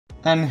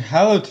And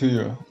hello to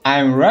you,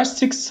 I'm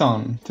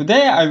Rostikson.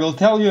 Today I will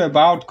tell you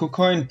about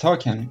KuCoin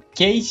Token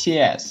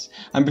KCS.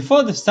 And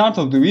before the start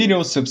of the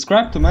video,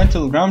 subscribe to my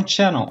Telegram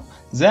channel.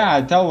 There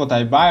I tell what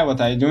I buy,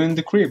 what I do in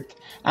the crypto.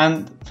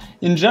 And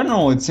in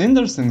general it's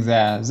interesting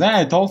there. There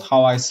I told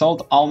how I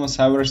sold almost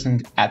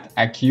everything at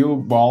a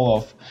cube ball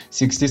of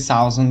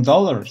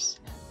 $60,000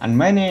 and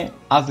many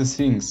other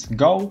things.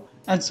 Go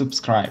and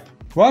subscribe.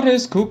 What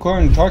is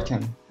KuCoin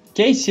Token?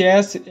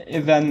 KCS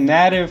is a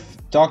native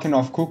token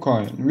of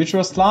KuCoin, which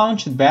was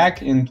launched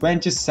back in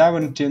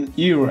 2017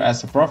 year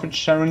as a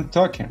profit-sharing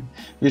token,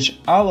 which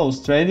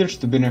allows traders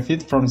to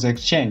benefit from the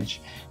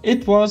exchange.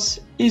 It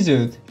was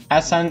issued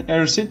as an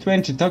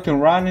ERC20 token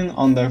running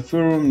on the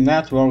Ethereum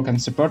network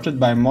and supported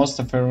by most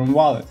Ethereum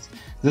wallets.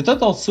 The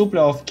total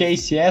supply of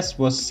KCS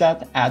was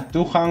set at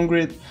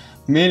 200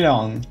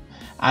 million,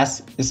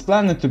 as is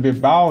planned to be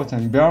bought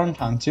and burned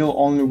until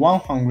only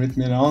 100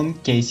 million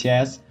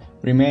KCS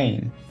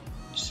remain.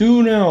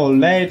 Sooner or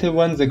later,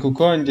 when the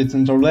KuCoin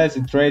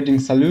decentralized trading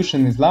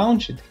solution is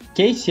launched,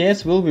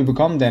 KCS will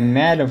become the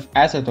native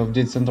asset of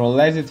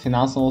decentralized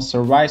financial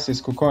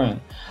services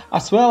KuCoin,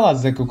 as well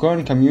as the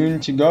KuCoin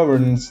community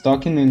governance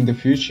token in the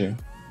future.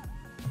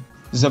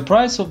 The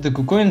price of the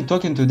KuCoin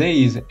token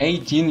today is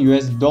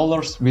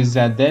 $18 with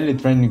a daily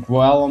trading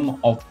volume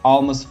of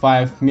almost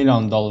 $5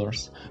 million.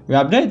 We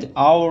update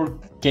our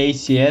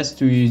KCS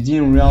to USD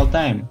in real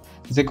time.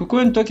 The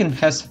KuCoin token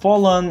has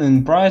fallen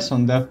in price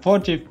on the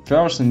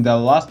 41st in the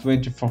last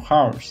 24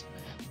 hours.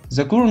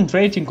 The current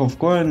rating of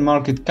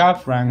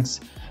CoinMarketCap ranks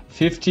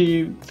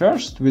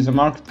 51st with a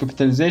market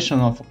capitalization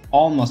of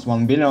almost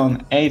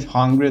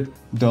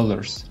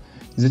 $1,800,000,000.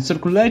 The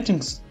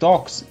circulating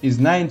stocks is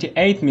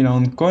 98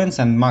 million coins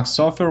and max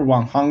offer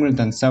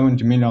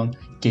 170 million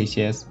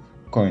KCS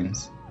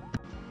coins.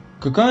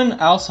 KuCoin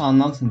also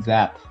announced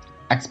that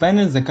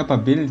expanding the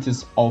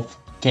capabilities of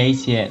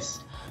KCS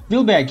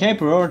will be a key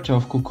priority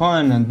of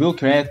KuCoin and will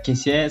create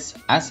KCS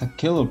as a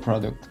killer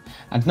product,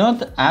 and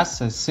not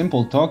as a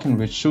simple token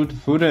which should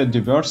further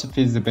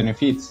diversify the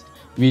benefits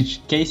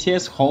which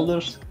KCS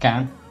holders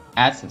can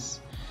access.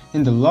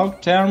 In the long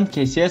term,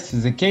 KCS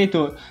is the key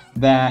to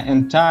the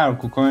entire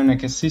KuCoin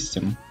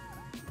ecosystem.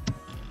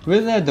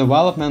 With the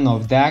development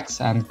of DEX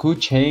and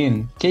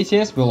KuChain,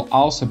 KCS will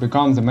also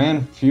become the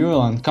main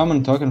fuel and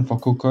common token for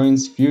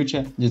KuCoin's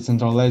future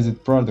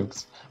decentralized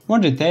products. More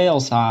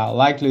details are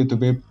likely to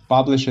be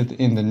published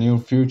in the near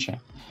future.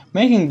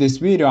 Making this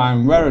video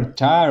I'm very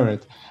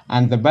tired,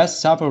 and the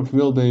best support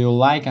will be your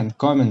like and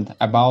comment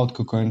about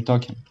KuCoin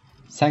token.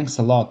 Thanks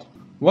a lot.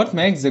 What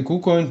makes the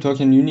KuCoin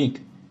token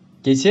unique?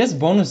 KCS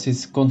bonus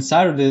is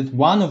considered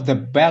one of the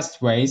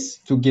best ways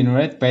to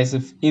generate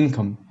passive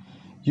income.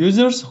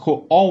 Users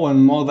who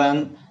own more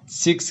than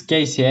 6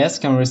 KCS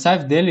can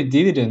receive daily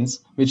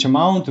dividends, which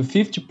amount to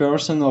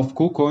 50% of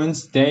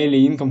KuCoin's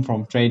daily income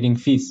from trading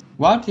fees.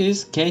 What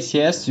is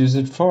KCS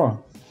used for?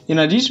 In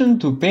addition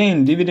to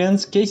paying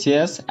dividends,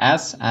 KCS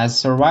as a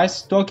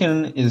service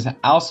token is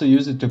also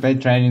used to pay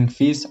trading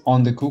fees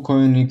on the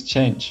KuCoin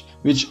exchange,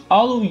 which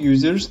allow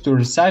users to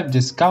receive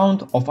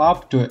discount of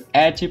up to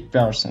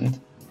 80%.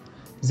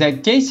 The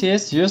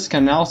KCS use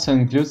can also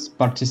include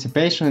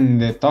participation in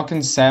the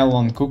token sale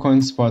on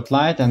KuCoin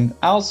Spotlight and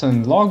also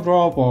in log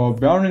drop or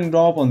burning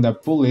drop on the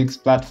PoolX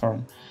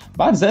platform.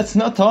 But that's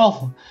not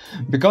all,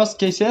 because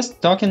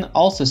KCS token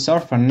also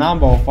serves a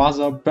number of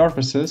other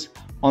purposes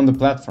on the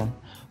platform.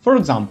 For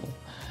example,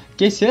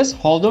 KCS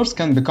holders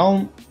can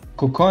become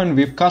KuCoin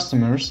VIP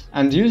customers,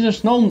 and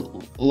users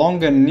no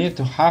longer need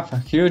to have a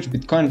huge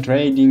Bitcoin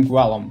trading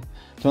volume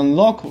to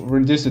unlock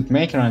reduced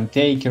maker and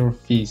taker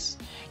fees.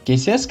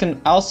 KCS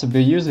can also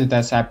be used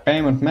as a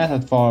payment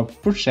method for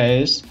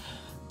purchase,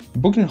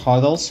 booking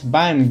hotels,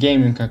 buying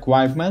gaming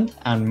equipment,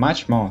 and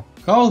much more.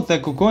 How is the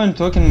KuCoin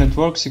token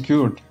network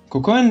secured?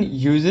 KuCoin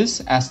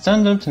uses a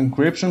standard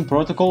encryption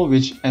protocol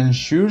which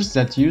ensures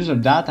that user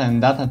data and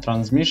data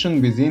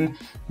transmission within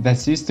the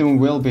system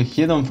will be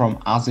hidden from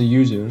other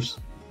users.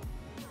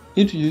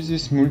 It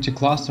uses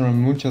multi-cluster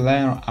and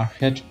multi-layer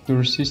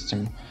architecture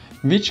system,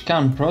 which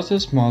can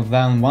process more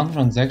than one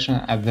transaction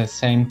at the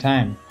same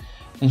time,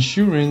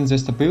 ensuring the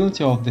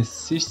stability of the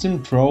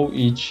system through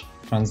each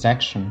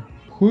transaction.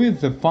 Who is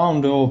the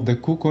founder of the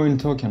KuCoin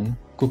token?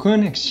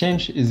 KuCoin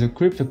Exchange is a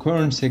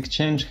cryptocurrency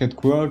exchange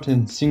headquartered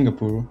in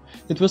Singapore.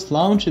 It was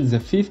launched the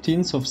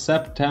 15th of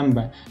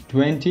September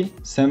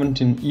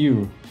 2017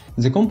 year.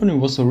 The company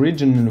was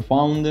originally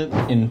founded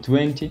in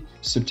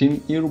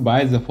 2013 year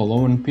by the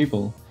following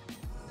people: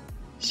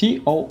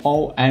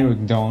 COO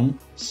Eric Don,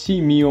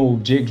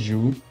 CMO Jake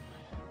Zhu,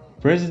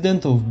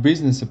 President of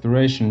Business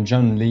Operation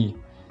John Lee,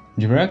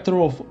 Director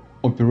of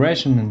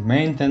Operation and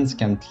Maintenance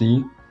Kent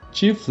Lee,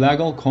 Chief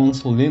Legal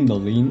Counsel Linda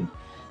Lin,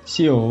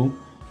 COO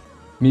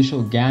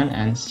Michelle Gan,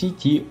 and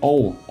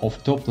CTO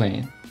of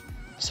Toplane.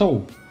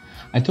 So,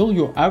 I told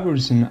you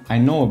everything I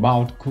know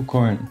about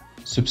KuCoin.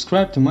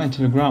 Subscribe to my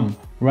Telegram,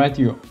 write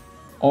your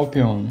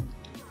opinion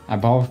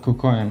about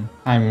KuCoin.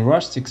 I'm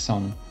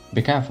Rostikson.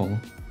 Be careful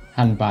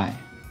and bye.